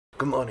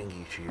Good morning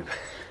YouTube,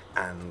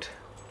 and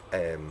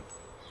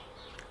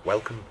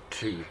welcome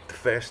to the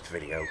first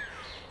video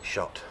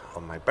shot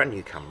on my brand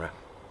new camera.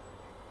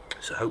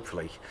 So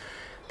hopefully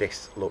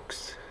this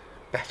looks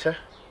better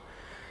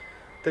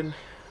than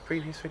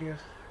previous videos.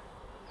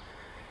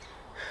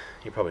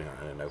 You're probably not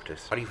going to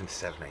notice. Not even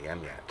 7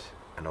 AM yet,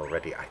 and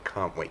already I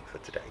can't wait for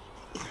today.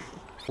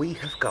 We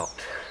have got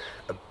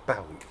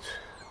about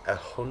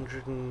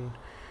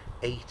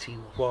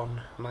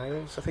 181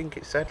 miles, I think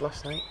it said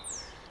last night,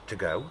 to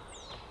go.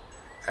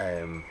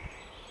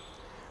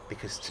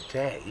 Because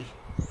today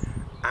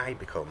I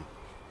become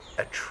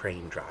a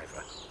train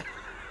driver.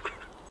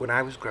 When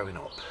I was growing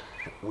up,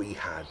 we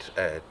had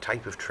a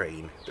type of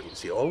train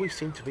that always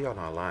seemed to be on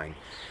our line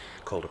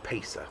called a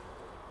pacer.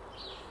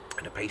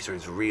 And a pacer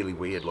is a really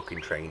weird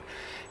looking train.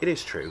 It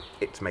is true,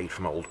 it's made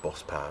from old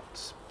bus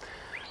parts,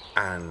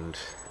 and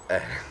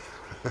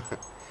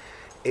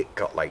it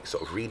got like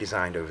sort of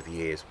redesigned over the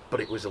years, but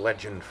it was a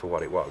legend for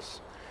what it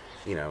was.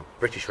 You know,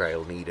 British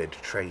Rail needed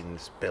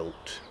trains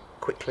built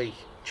quickly,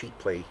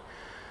 cheaply,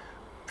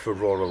 for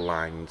rural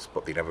lines,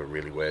 but they never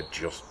really were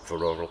just for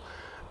rural.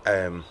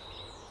 And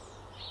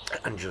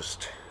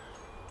just,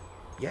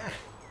 yeah,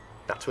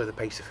 that's where the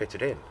pacer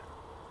fitted in.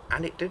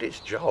 And it did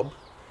its job,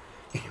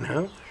 you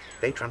know.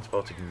 They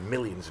transported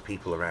millions of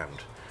people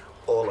around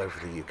all over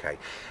the UK.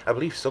 I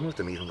believe some of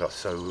them even got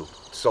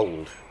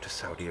sold to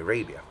Saudi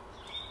Arabia.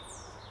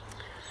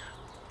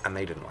 And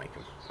they didn't like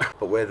them.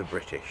 But we're the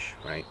British,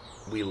 right?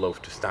 We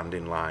love to stand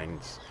in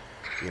lines.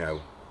 You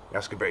know,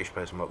 ask a British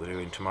person what they're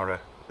doing tomorrow,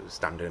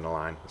 stand in a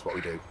line. That's what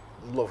we do.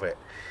 Love it.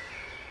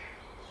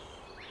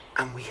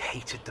 And we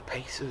hated the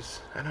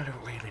pacers, and I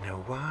don't really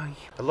know why.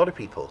 A lot of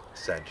people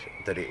said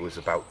that it was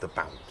about the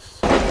bounce.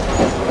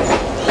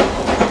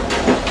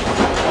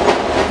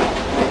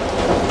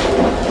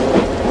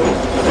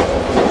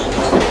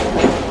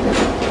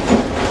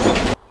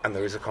 And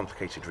there is a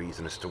complicated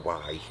reason as to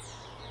why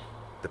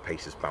the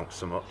pacers bounce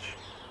so much.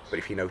 But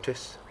if you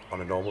notice,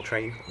 on a normal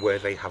train, where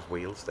they have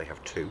wheels, they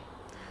have two.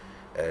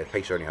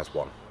 Pacer only has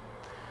one.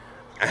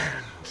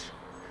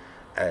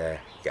 And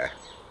yeah,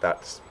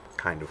 that's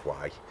kind of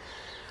why.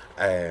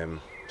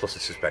 Plus the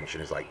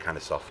suspension is like kind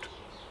of soft,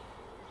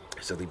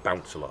 so they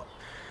bounce a lot.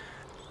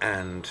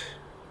 And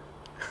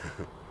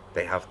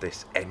they have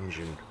this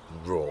engine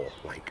roar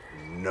like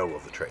no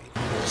other train.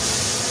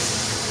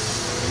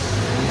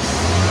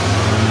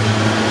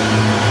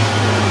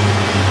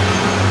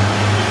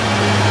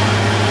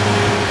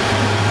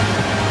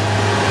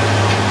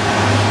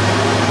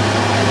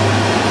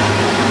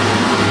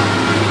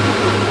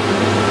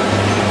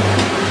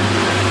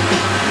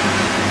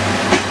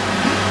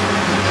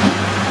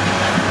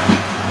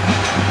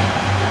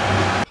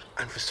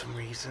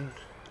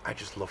 I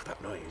just love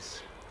that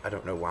noise. I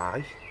don't know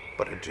why,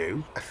 but I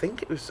do. I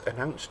think it was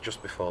announced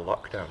just before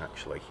lockdown,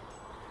 actually,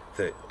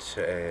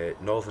 that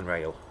Northern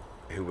Rail,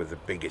 who were the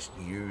biggest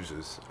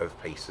users of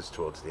pacers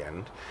towards the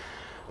end,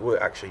 were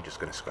actually just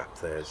going to scrap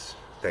theirs.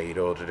 They'd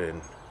ordered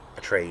in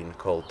a train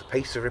called the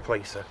Pacer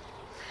Replacer,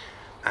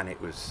 and it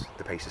was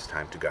the pacer's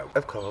time to go.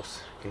 Of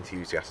course,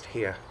 enthusiast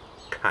here,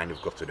 kind of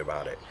gutted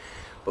about it.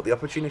 But the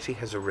opportunity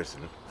has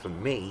arisen for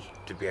me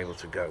to be able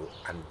to go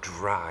and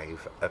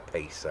drive a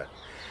pacer.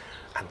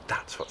 And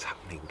that's what's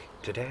happening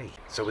today.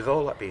 So with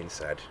all that being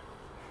said,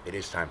 it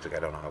is time to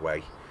get on our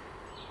way.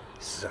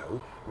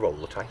 So, roll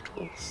the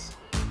titles.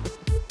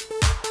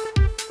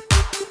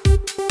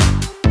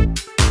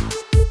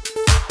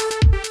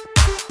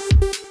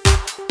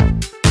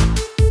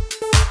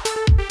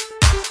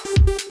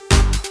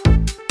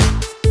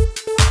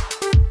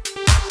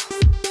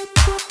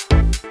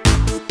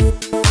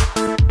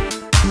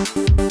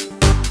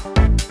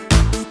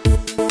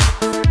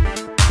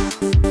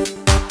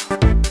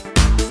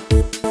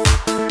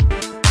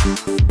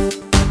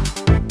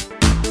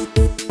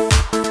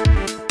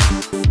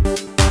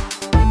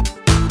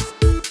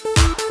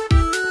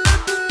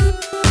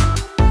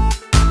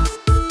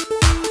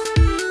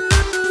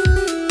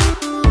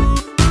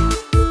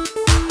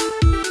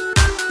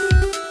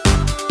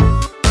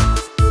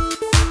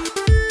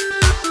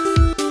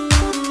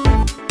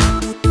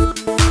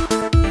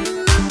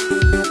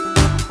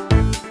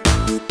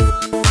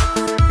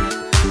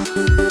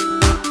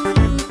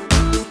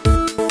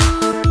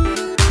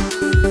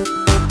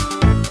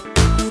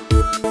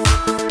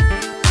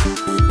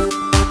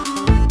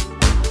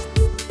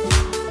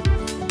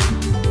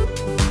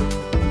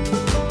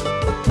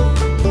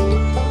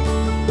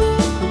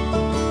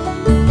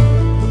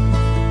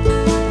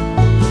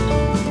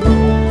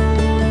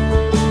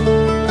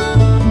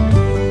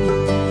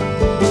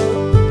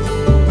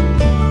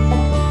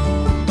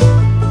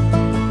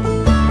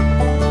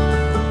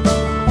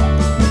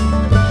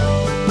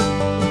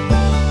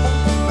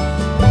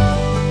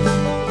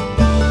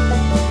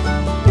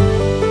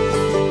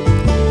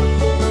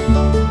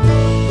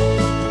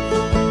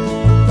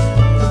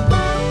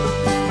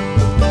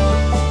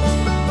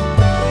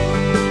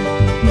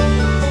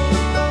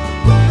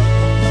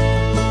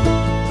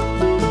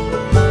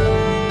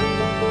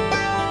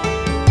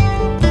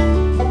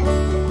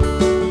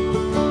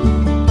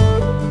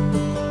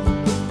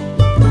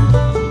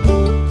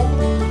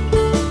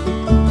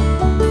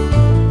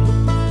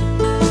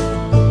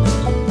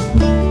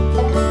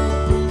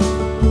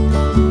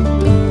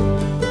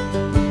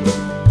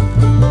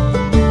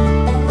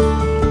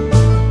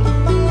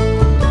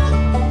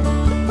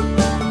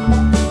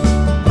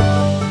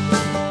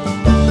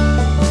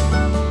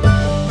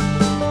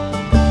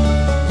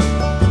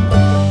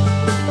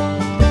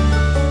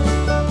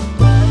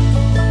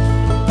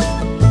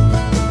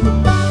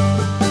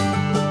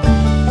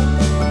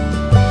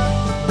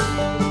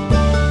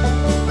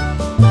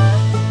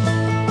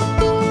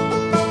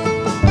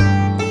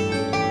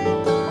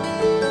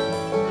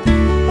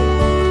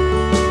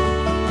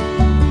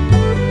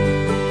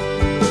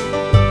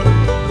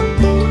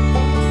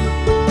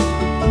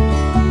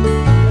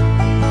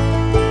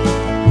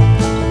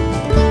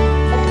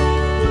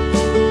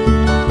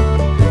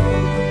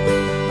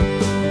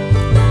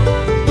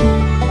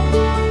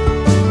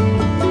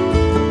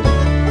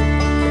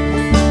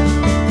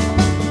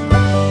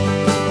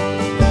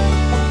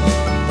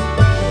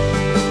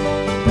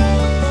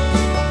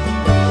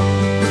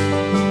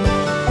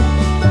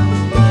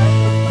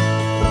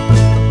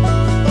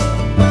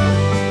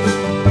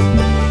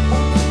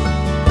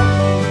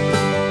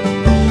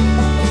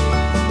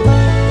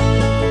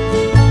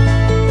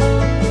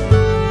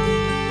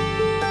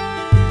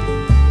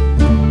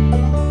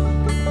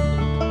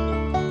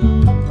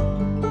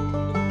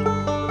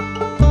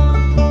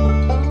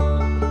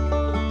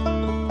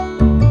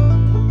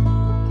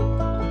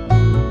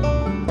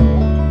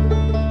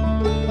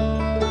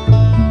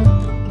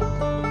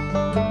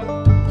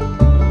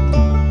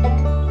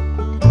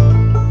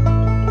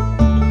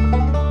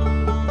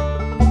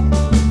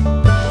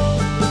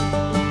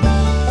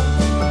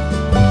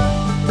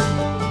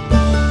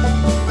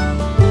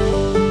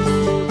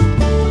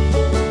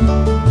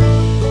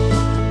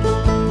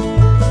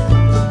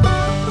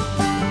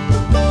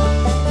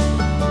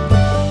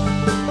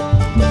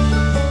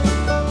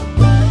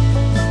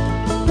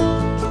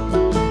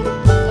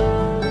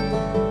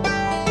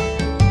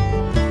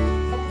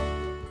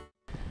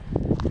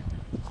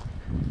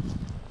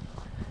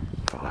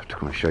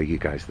 want to show you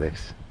guys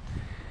this.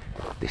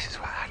 This is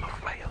why I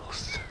love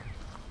Wales.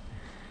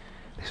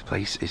 This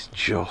place is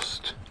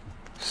just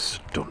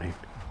stunning.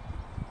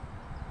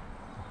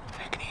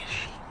 You can hear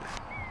sheep.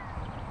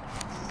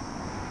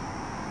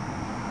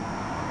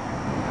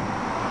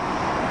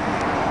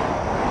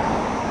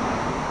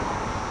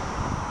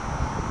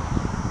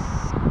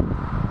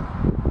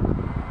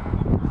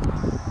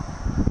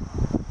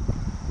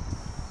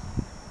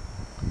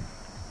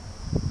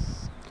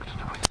 I don't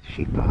know where the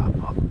sheep are,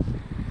 but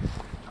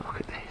look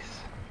at this.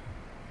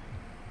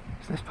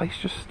 Isn't this place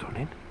just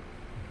stunning?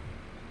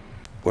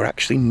 We're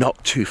actually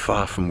not too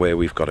far from where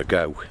we've got to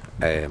go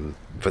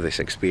for this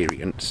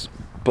experience,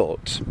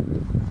 but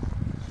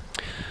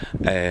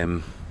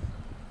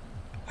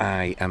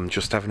I am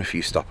just having a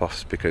few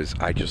stop-offs because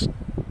I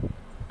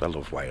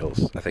love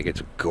Wales. I think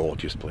it's a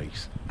gorgeous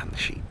place, and the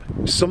sheep.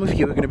 Some of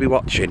you are going to be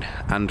watching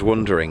and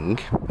wondering,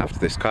 after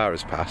this car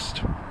has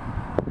passed,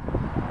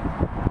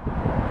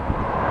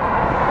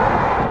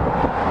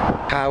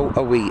 how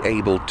are we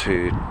able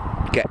to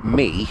get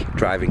me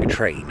driving a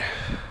train?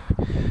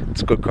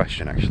 It's a good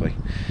question, actually.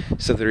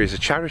 So there is a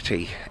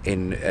charity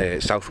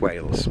in South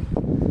Wales,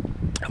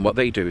 and what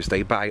they do is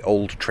they buy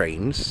old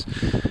trains.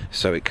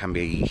 So it can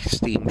be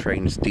steam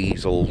trains,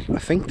 diesel. I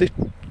think they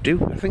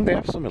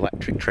have some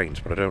electric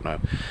trains, but I don't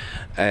know.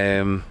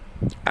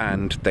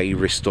 And they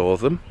restore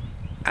them,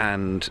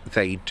 and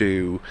they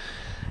do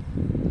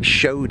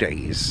show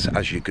days,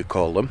 as you could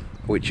call them,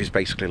 which is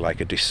basically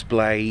like a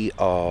display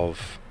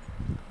of,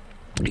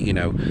 you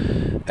know,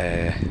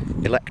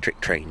 electric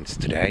trains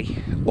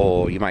today,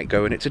 or you might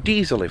go and it's a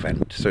diesel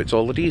event, so it's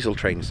all the diesel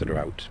trains that are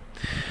out.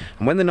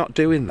 And when they're not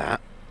doing that,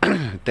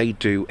 they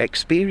do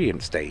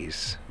experience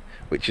days,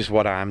 which is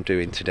what I'm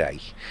doing today.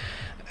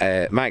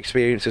 My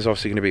experience is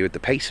obviously going to be with the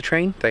Pacer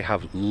train. They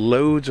have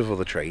loads of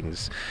other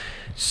trains,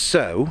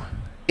 so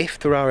if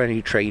there are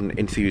any train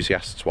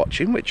enthusiasts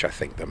watching, which I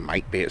think there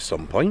might be at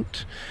some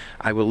point,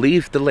 I will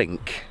leave the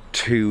link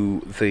to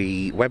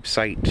the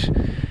website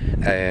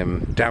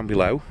down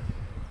below,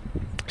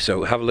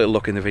 so have a little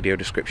look in the video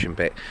description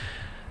bit.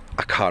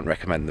 I can't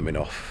recommend them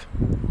enough.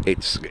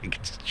 It's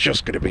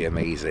just going to be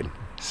amazing.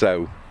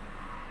 So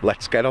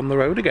let's get on the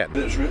road again.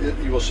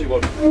 You will see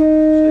one.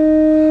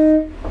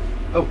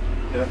 Oh,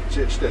 yeah,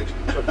 see it sticks.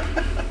 So,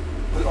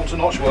 put it onto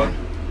notch 1.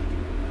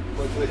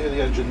 Wait till they hear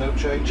the engine note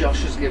change.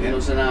 Josh is giving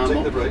us an arm Take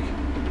up. the brake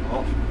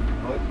off.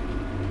 Right.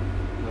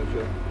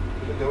 Okay.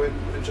 Let it go in.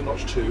 Put it into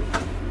notch 2.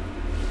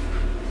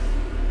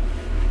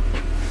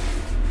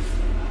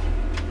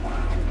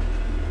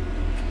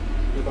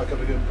 Go back up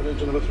again. Put it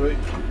into number 3.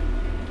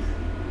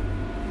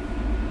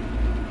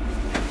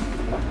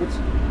 Backwards.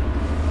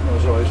 Oh,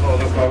 sorry, it's not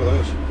enough power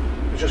those.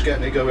 It's just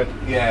getting it going.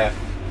 Yeah.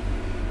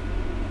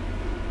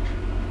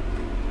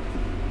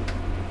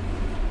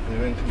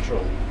 You're in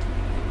control.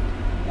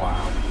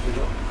 Wow. Good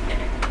job.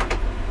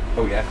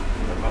 Oh yeah.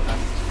 What about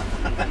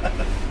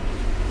that?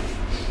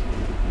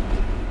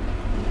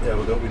 Yeah,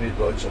 we need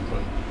lights on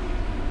front.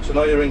 So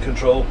now you're in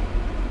control.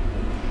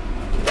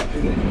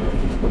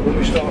 When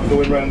we start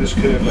going around this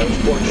curve now,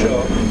 it's quite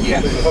sharp.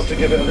 Yes. So you have to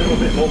give it a little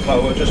bit more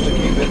power just to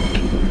keep it,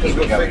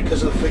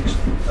 because of the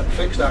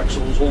fixed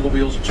axles, all the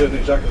wheels are turning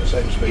exactly the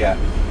same speed. Yeah.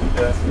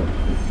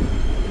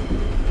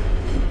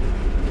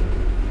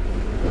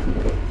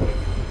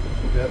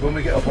 Yeah, when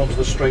we get up onto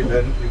the straight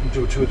then, you can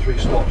do 2 or 3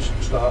 stops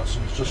and starts,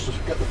 and just to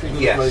get the feel of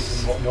the brake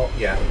and whatnot.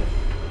 Yeah.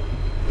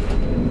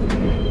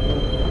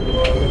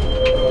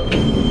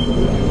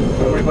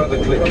 Don't worry about the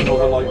clicking or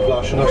the light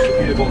flash, and that's the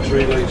gearbox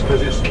relays,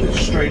 because it's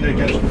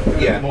straining against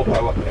more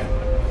power. Yeah.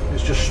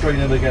 It's just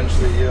straining against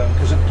the,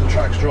 because the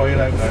track's drying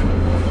out now.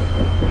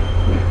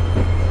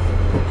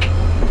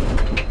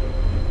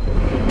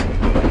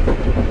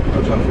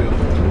 How's that feel?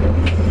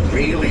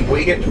 Really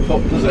weird,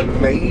 but was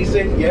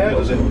amazing. Yeah.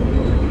 Does it?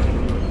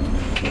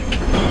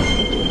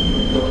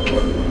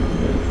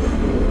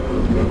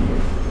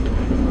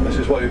 This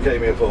is what you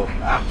came here for.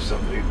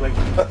 Absolutely.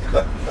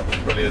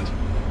 Brilliant.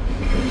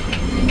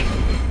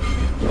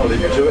 I'll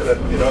leave you to it then.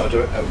 You know how to do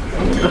it.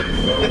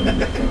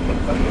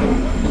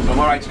 I'm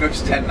alright to go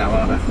to 10 now,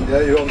 aren't I?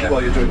 Yeah, you're on.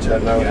 Well, you're doing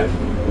 10 now. Yeah.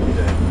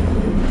 Yeah.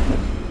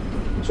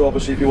 So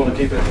obviously, if you want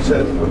to keep it at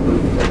 10,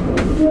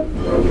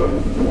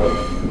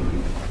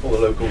 all the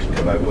locals will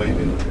come out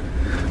waving.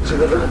 See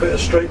the little bit of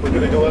straight we're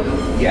going to go up?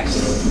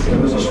 Yes. Yeah,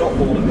 there's a stop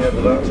board at the end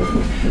of that.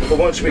 But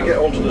once we get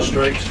onto the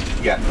straight,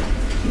 Yeah.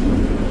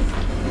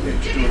 you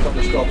just do a couple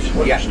of stops.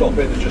 When you stop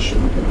it, it's just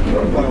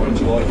power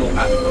into idle.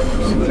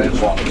 So there's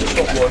one. It's a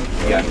stop one.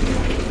 Yeah.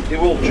 You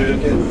will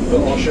jerk it,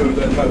 but I'll show you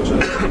then how to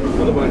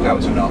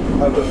not.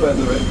 How to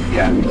feather it.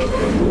 Yeah.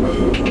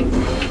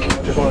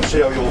 I just want to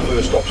see how your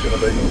first stop's going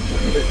to be.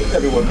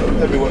 Everyone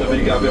will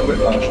be having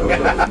whiplash.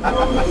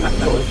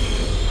 Sorry.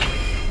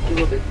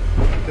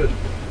 Good.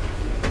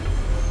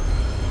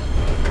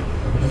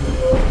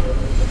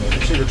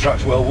 You see the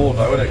track's well worn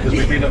now, isn't it? Because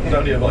we've been up and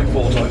down here like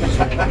 4 times.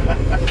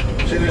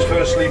 See those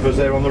first sleepers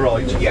there on the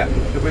right? Yeah.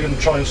 If we can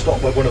try and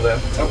stop with one of them.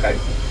 Okay.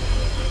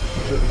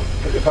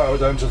 Put your power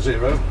down to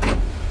 0.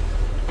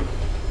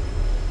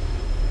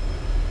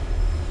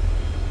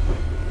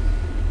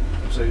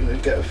 so you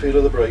get a feel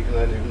of the brake, and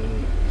then you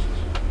can.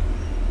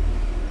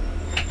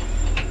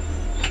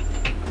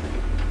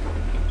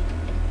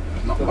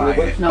 Not buying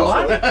it. No,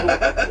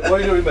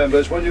 What you remember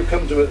is when you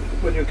come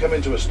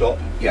into a stop.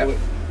 Yeah.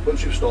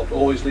 Once you've stopped,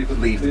 always leave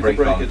the brake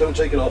on. Don't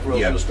take it off, or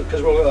else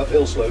because we're on an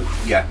uphill slope.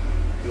 Yeah.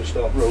 You'll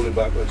start rolling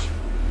backwards.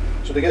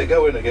 So to get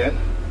going again,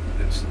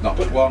 it's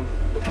notch 1,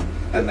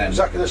 and then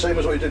exactly the same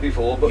as what you did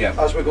before. But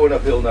as we're going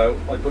uphill now,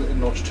 I put it in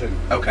notch 2.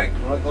 Okay.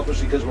 Right.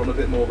 Obviously, because we're on a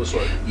bit more of a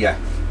slope. Yeah.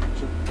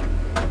 So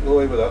go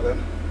away with that then.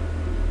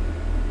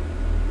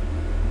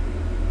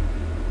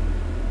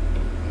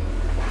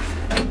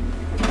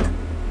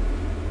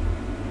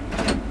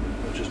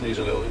 It just needs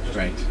a little.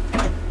 Right.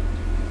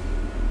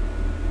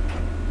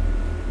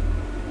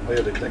 I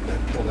heard it click then.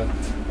 Well then,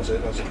 that's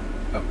it. That's it.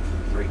 Oh,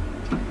 3.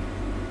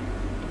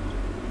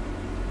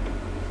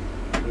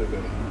 There we go.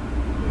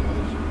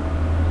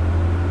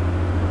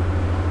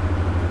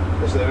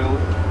 Is there a little?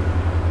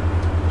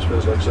 It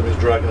feels like something's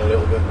dragging a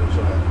little bit.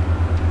 So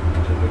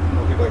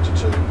knock it back to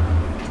 2.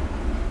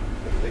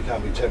 They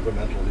can be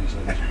temperamental, these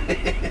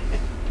things.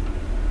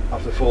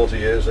 After 40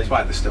 years, that's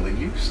why they're still in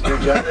use.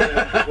 Exactly.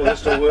 Yeah. Well, they're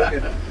still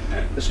working.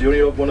 It's the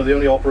only one of the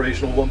only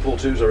operational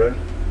 142s around.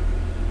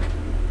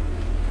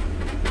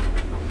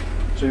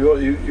 So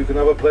you can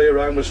have a play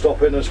around with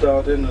stopping and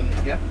starting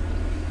and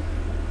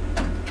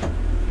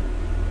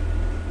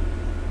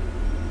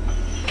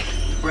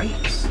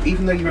brakes,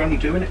 even though you're only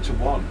doing it to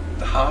 1,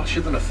 they're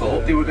harsher than I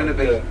thought they were going to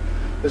be. Yeah.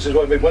 This is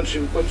what I mean. Once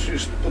you put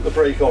the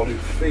brake on, you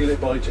feel it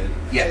biting.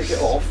 Yes. Take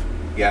it off.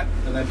 Yeah.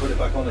 And then put it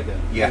back on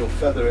again. Yeah. You'll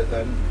feather it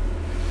then.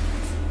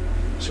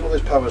 See what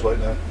this power's like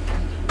now.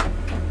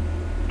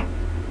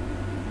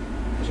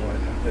 That's all right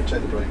now. Yeah,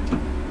 take the brake.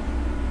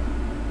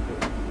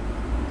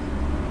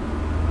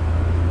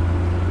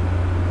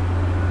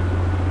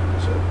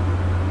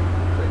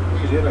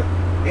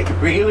 It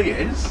really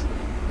is.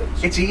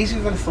 It's easier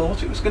than I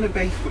thought it was going to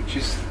be, which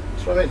is.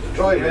 That's what I mean.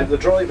 The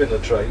driving the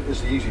train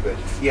is the easy bit.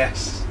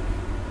 Yes.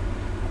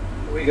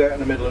 We get in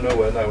the middle of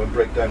nowhere now and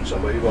break down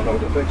somewhere, you've got to know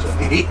how to fix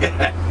it.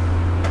 Yeah.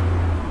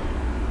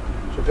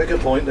 So pick a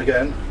point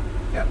again.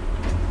 Yeah.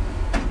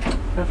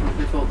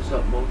 Preferably before the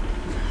stop board.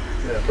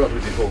 Yeah, probably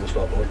before the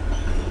stop board.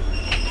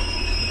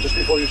 Just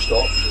before you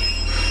stop.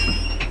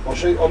 I'll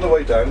show you on the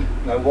way down.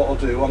 Now what I'll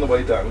do on the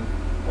way down,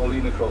 I'll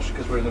lean across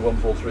because we're in the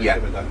 143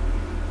 coming down.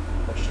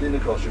 I'll just lean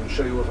across you and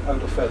show you how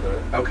to feather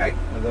it. Okay.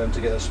 And then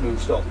to get a smooth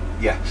stop.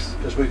 Yes.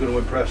 Because we're going to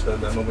impress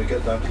them then when we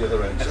get down to the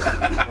other end. So,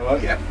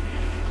 alright? Yeah.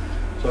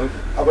 So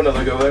have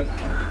another go then.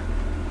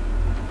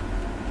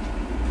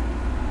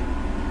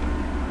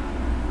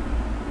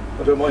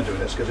 I don't mind doing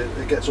this because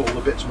it gets all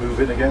the bits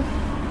moving again.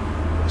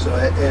 So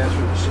air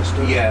through the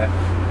system. Yeah.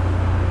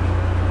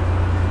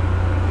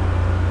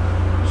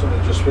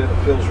 Something just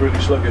feels really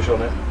sluggish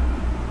on it.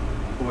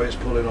 The way it's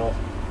pulling off.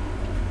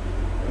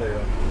 There you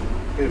go.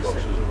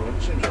 Gearboxes are running,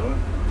 seems alright.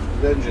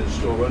 The engine's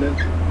still running.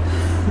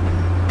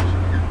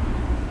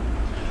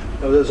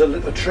 Now there's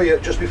a tree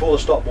just before the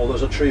stop wall.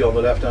 There's a tree on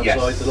the left hand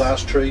side, the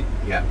last tree.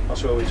 Yeah.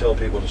 That's where we tell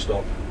people to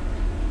stop.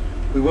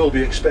 We will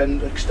be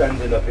extending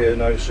up here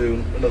now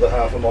soon, another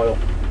half a mile.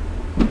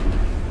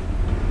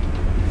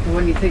 And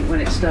when you think when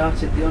it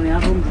started, they only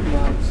had 100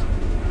 yards.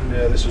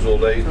 Yeah, this was all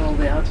laid. That's all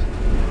they had.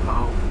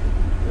 Oh.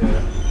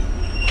 Yeah.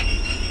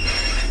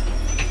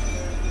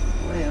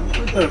 Well,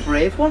 we've got a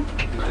brave one.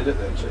 You did it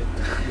then, see.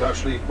 You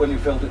actually, when you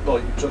felt it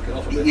bite, you took it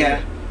off a bit.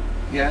 Yeah.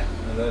 Yeah.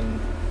 And then.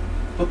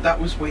 But that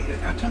was weird.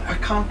 I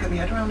can't get my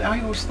head around it.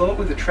 I always thought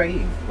with a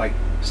train, like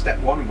step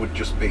 1 would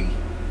just be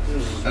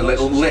a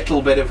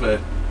little bit of a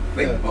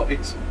thing, but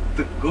it's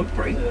the good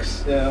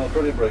brakes. Yeah,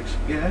 brilliant brakes.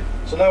 Yeah.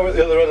 So now we're at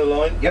the other end of the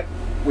line. Yep.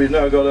 We've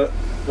now got to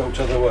go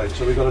to the other way.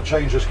 So we've got to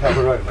change this cab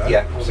around now.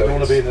 Yeah. So we don't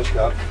want to be in this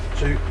cab.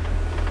 So you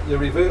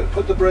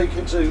put the brake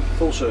into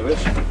full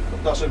service.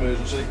 That's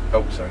emergency.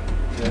 Oh, sorry.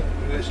 Yeah.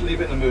 Just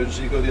leave it in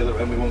emergency. You go the other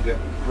end. We won't get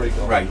brake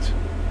on. Right.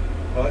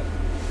 Right.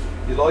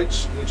 Your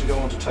lights need to go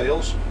onto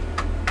tails.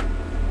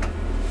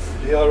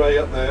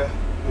 DRA up there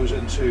goes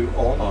into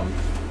on.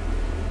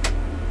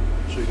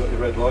 So you've got your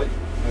red light.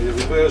 Now you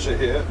reverse it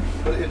here,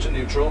 put it into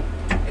neutral.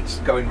 It's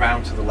going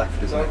round to the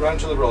left, isn't it? Round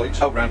to the right.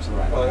 Oh, round to the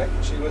right. Okay.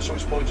 See where so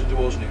it's pointing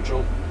towards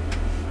neutral.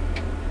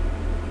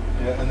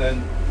 Yeah, and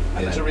then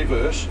into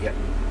reverse. Yep.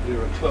 You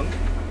do a clunk,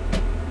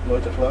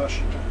 light a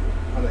flash,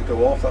 and it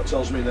go off. That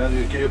tells me then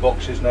your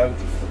gearbox is now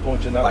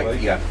pointing that way.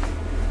 Yeah.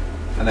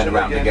 And then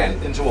around again.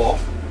 Into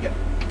off. Yep.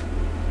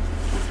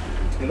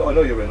 I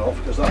know you're in off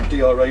because that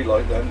DRA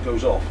light then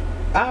goes off.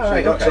 Ah, so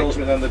right, that tells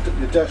me then the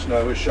desk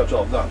now is shut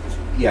off. That's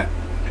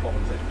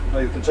common thing. Now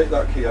you can take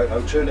that key out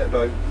now, turn it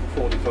about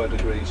 45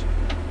 degrees,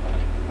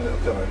 and it'll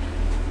come out.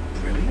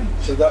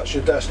 Brilliant. So that's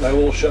your desk now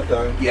all shut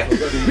down. Yes.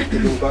 We're ready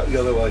to go back the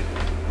other way.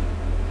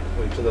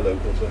 Wait to the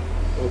local to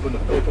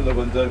open the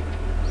window.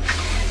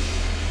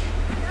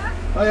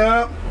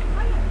 Hiya.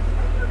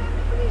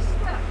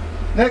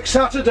 Next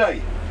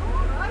Saturday.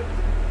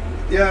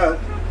 Yeah.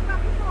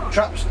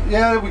 Traps.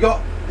 Yeah, we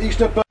got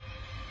Easter.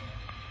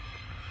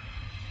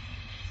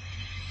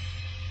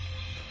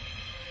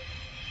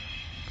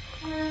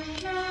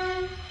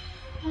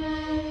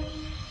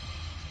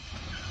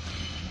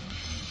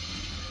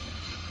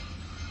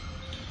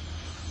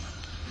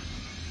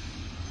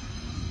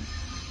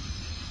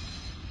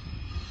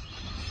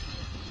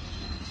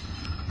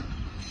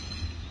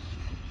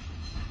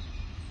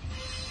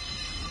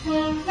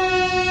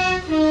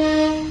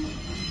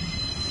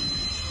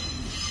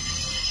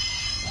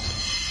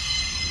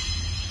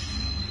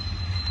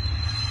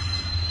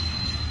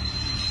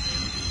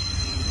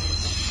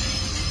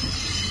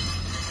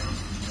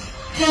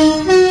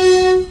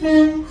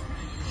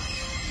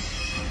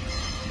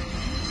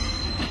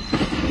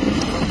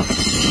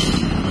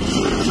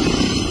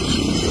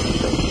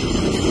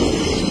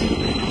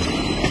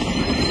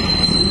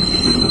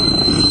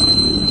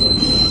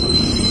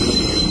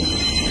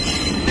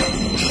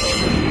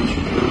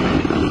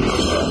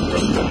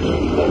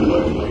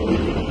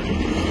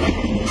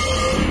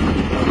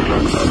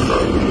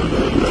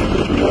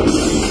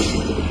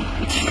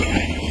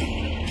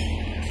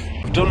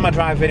 I've done my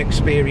driving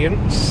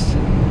experience.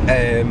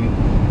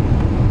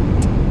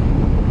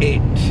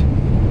 It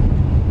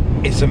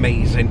is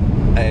amazing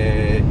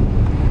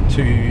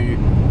to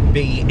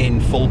be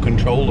in full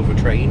control of a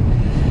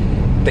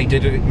train. They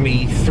did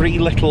me 3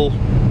 little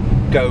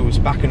goes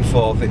back and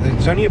forth.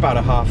 It's only about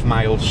a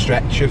half-mile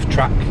stretch of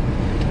track,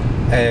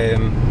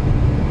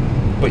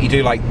 but you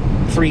do like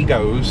 3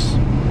 goes.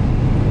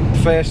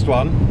 First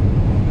one,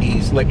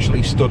 he's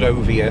literally stood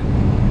over you,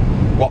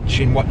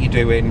 watching what you're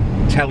doing,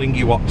 telling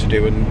you what to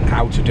do and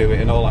how to do it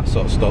and all that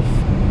sort of stuff.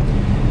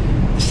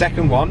 The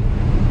second one,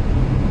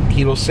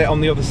 he will sit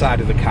on the other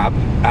side of the cab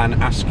and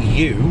ask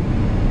you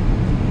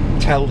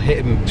tell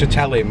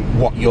him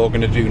what you're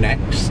going to do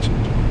next.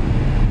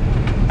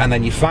 And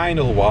then your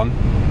final one,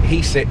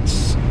 he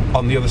sits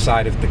on the other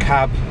side of the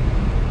cab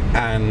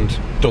and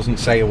doesn't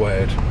say a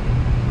word.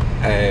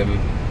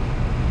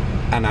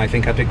 And I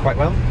think I did quite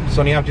well.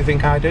 Sonny, how do you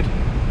think I did?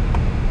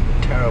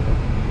 Terrible.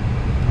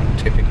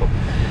 Typical.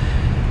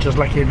 Just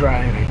like you're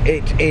driving.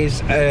 It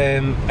is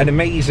an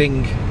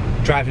amazing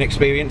driving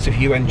experience if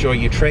you enjoy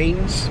your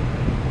trains.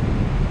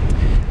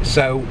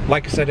 So,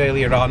 like I said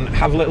earlier on,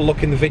 have a little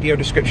look in the video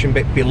description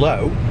bit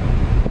below.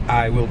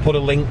 I will put a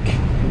link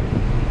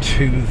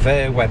to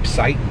their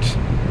website.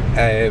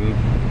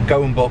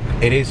 Go and book.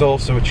 It is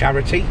also a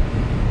charity,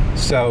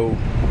 so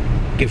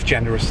give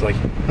generously.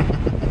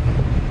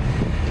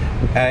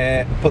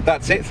 But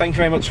that's it. Thank you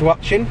very much for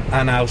watching,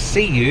 and I'll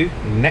see you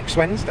next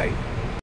Wednesday.